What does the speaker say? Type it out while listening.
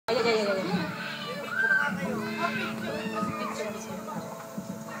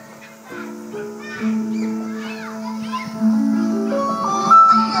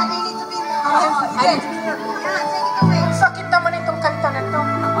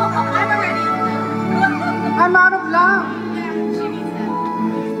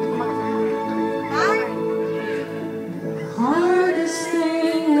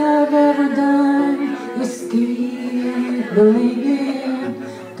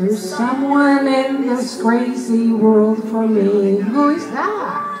There's someone in this crazy world for me. Who is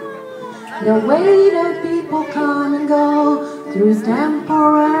that? The way that people come and go through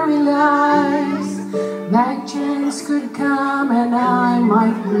temporary lives. Bad chance could come and I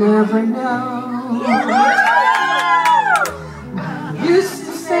might never know. Used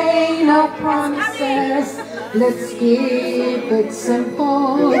to say no promises, let's keep it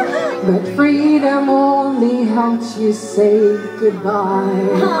simple. But freedom only helps you say goodbye.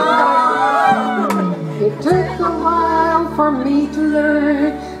 It took a while for me to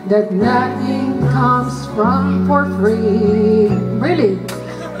learn that nothing comes from for free. Really,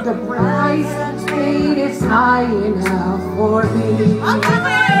 the price paid is high enough for me.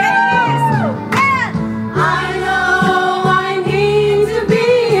 I know I need to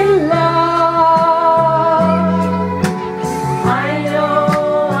be in love. I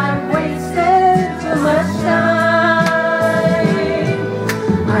know I've wasted too much time.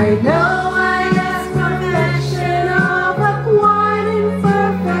 I know I ask perfection of a quite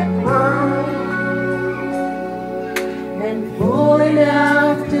imperfect world, and full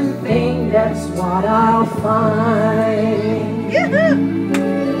enough to think that's what I'll find.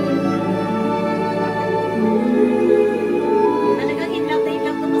 Talagang in love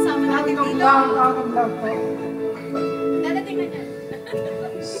na kasama natin dito. Dadating na niya.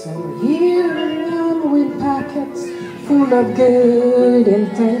 So here I am with packets full of good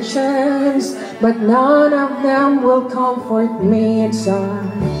intentions, but none of them will comfort me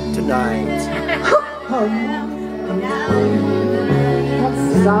inside. Tonight.